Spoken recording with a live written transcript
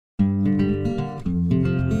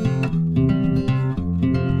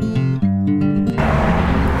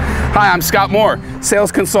Hi, I'm Scott Moore,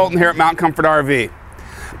 sales consultant here at Mount Comfort RV.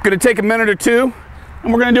 I'm going to take a minute or two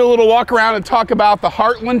and we're going to do a little walk around and talk about the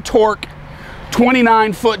Heartland Torque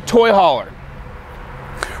 29-foot toy hauler.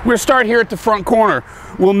 We're going to start here at the front corner.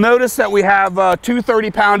 We'll notice that we have two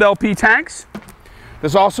 30-pound LP tanks.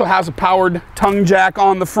 This also has a powered tongue jack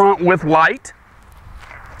on the front with light.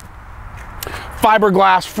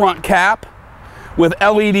 Fiberglass front cap with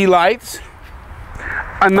LED lights.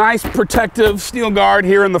 A nice protective steel guard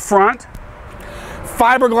here in the front.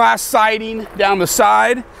 Fiberglass siding down the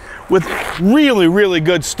side with really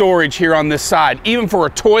good storage here on this side. Even for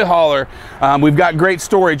a toy hauler, we've got great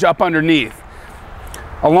storage up underneath.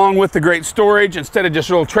 Along with the great storage, instead of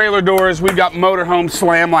just little trailer doors, we've got motorhome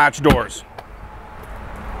slam latch doors.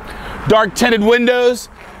 Dark tinted windows,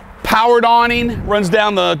 powered awning runs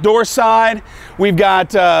down the door side. We've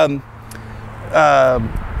got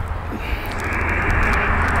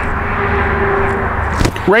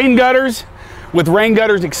rain gutters with rain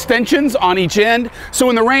gutters extensions on each end. So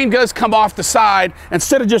when the rain does come off the side,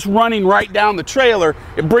 instead of just running right down the trailer,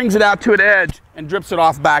 it brings it out to an edge and drips it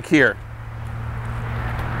off back here.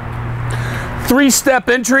 3-step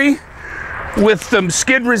entry with some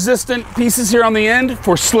skid resistant pieces here on the end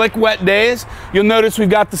for slick wet days. You'll notice we've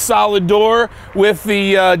got the solid door with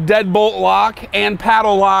the deadbolt lock and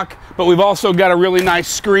paddle lock, but we've also got a really nice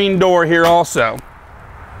screen door here also.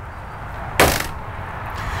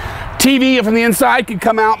 TV from the inside can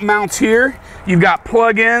come out and mounts here. You've got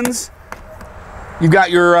plug-ins. You've got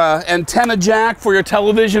your antenna jack for your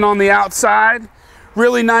television on the outside.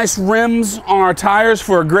 Really nice rims on our tires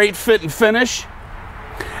for a great fit and finish.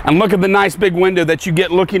 And look at the nice big window that you get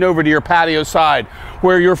looking over to your patio side,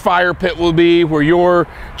 where your fire pit will be, where your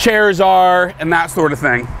chairs are, and that sort of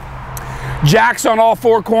thing. Jacks on all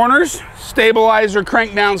four corners, stabilizer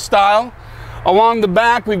crank down style. Along the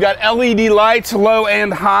back, we've got LED lights, low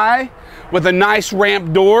and high, with a nice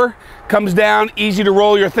ramp door. Comes down, easy to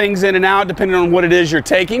roll your things in and out, depending on what it is you're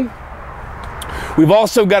taking. We've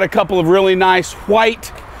also got a couple of really nice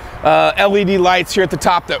white LED lights here at the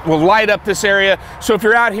top that will light up this area. So if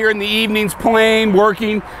you're out here in the evenings playing,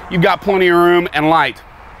 working, you've got plenty of room and light.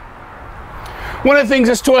 One of the things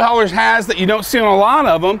this toy hauler has that you don't see on a lot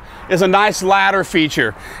of them is a nice ladder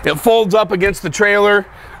feature. It folds up against the trailer.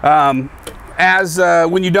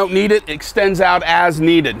 When you don't need it, it extends out as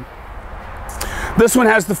needed. This one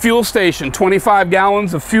has the fuel station, 25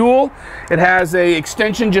 gallons of fuel. It has a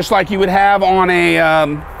extension just like you would have on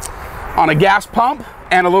a gas pump,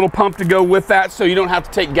 and a little pump to go with that so you don't have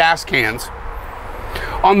to take gas cans.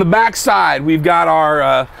 On the back side, we've got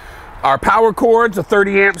our power cords, a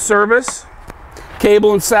 30 amp service,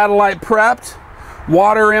 cable and satellite prepped,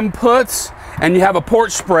 water inputs, and you have a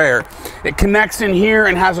porch sprayer. It connects in here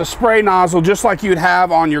and has a spray nozzle just like you'd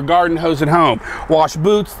have on your garden hose at home. Wash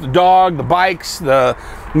boots, the dog, the bikes, the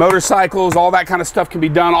motorcycles, all that kind of stuff can be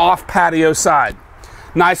done off patio side.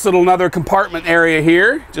 Nice little another compartment area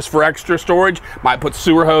here, just for extra storage. Might put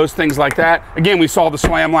sewer hose, things like that. Again, we saw the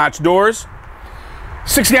slam latch doors.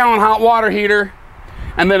 6-gallon hot water heater.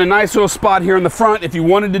 And then a nice little spot here in the front. If you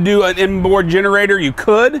wanted to do an inboard generator, you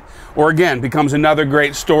could. Or again, becomes another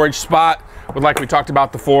great storage spot with, like we talked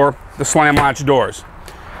about before, the slam latch doors.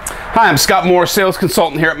 Hi, I'm Scott Moore, sales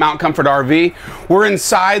consultant here at Mount Comfort RV. We're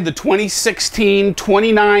inside the 2016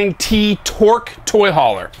 29T Torque toy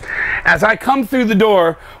hauler. As I come through the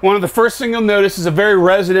door, one of the first things you'll notice is a very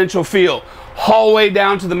residential feel. Hallway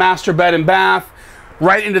down to the master bed and bath,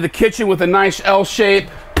 right into the kitchen with a nice L shape,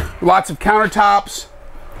 lots of countertops,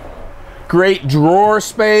 great drawer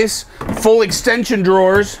space, full extension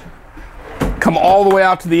drawers, come all the way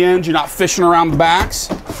out to the ends, you're not fishing around the backs.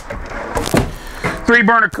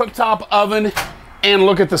 3-burner cooktop oven, and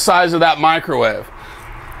look at the size of that microwave.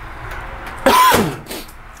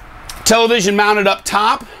 Television mounted up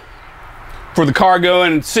top for the cargo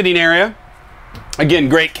and sitting area. Again,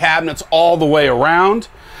 great cabinets all the way around.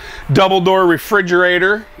 Double door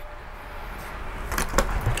refrigerator,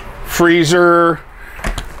 freezer,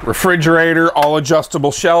 refrigerator, all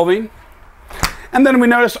adjustable shelving. And then we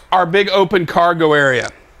notice our big open cargo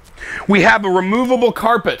area. We have a removable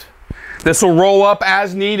carpet. This will roll up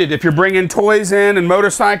as needed. If you're bringing toys in and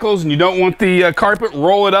motorcycles and you don't want the carpet,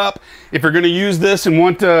 roll it up. If you're going to use this and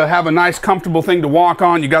want to have a nice comfortable thing to walk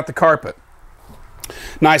on, you got the carpet.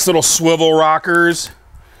 Nice little swivel rockers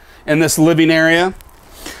in this living area.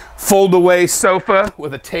 Fold away sofa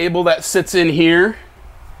with a table that sits in here.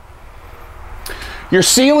 Your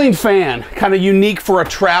ceiling fan, kind of unique for a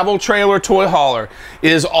travel trailer toy hauler,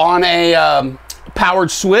 is on a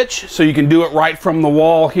powered switch, so you can do it right from the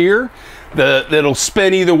wall here. It'll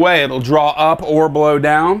spin either way. It'll draw up or blow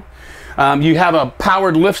down. You have a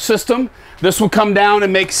powered lift system. This will come down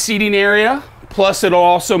and make seating area, plus it'll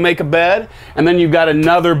also make a bed, and then you've got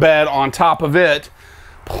another bed on top of it.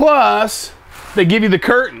 Plus, they give you the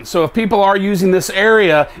curtain, so if people are using this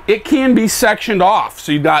area, it can be sectioned off.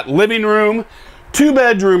 So you've got living room, 2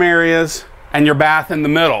 bedroom areas, and your bath in the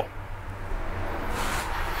middle.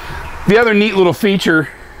 The other neat little feature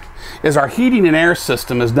is our heating and air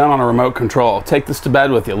system is done on a remote control. Take this to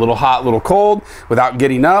bed with you, a little hot, a little cold, without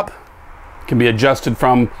getting up. It can be adjusted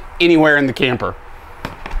from anywhere in the camper.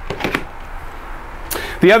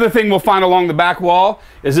 The other thing we'll find along the back wall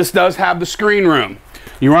is this does have the screen room.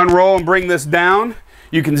 You unroll and bring this down.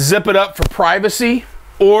 You can zip it up for privacy,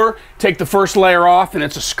 or take the first layer off and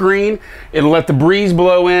it's a screen. It'll let the breeze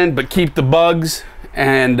blow in, but keep the bugs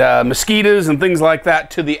and mosquitoes and things like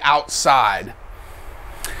that to the outside.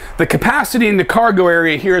 The capacity in the cargo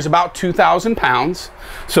area here is about 2,000 pounds,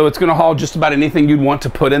 so it's going to haul just about anything you'd want to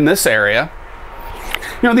put in this area.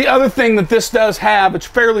 You know, the other thing that this does have, it's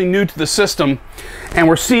fairly new to the system, and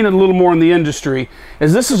we're seeing it a little more in the industry,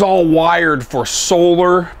 is this is all wired for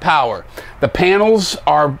solar power. The panels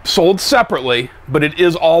are sold separately, but it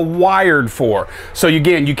is all wired for. So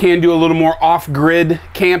again, you can do a little more off-grid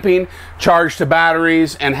camping, charge to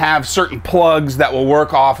batteries, and have certain plugs that will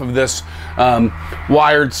work off of this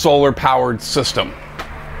wired solar-powered system.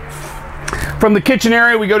 From the kitchen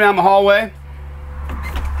area, we go down the hallway.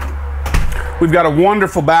 We've got a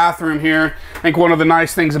wonderful bathroom here. I think one of the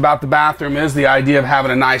nice things about the bathroom is the idea of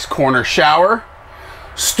having a nice corner shower,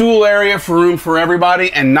 stool area for room for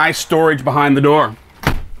everybody, and nice storage behind the door.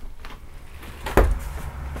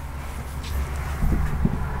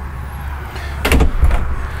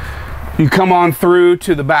 You come on through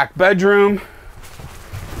to the back bedroom,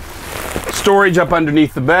 storage up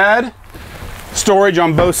underneath the bed, storage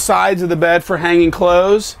on both sides of the bed for hanging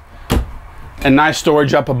clothes, and nice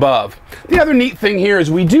storage up above. The other neat thing here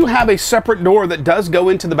is we do have a separate door that does go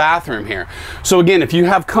into the bathroom here. So again, if you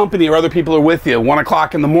have company or other people are with you, 1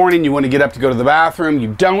 o'clock in the morning, you want to get up to go to the bathroom,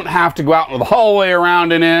 you don't have to go out into the hallway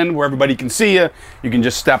around and in where everybody can see you. You can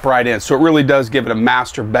just step right in. So it really does give it a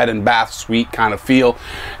master bed and bath suite kind of feel.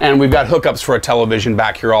 And we've got hookups for a television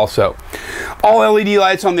back here also. All LED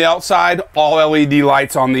lights on the outside, all LED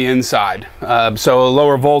lights on the inside. So a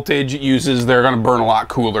lower voltage uses, they're going to burn a lot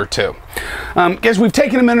cooler too. Guys, we've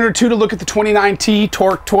taken a minute or two to look at the 29T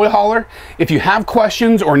Torque Toy Hauler. If you have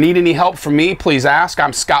questions or need any help from me, please ask.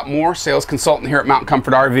 I'm Scott Moore, sales consultant here at Mountain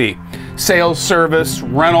Comfort RV. Sales, service,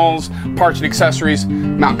 rentals, parts and accessories,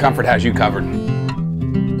 Mountain Comfort has you covered.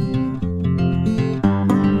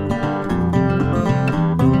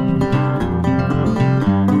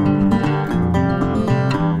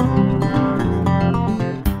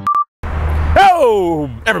 Hello,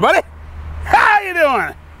 everybody. How you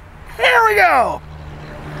doing? Here we go.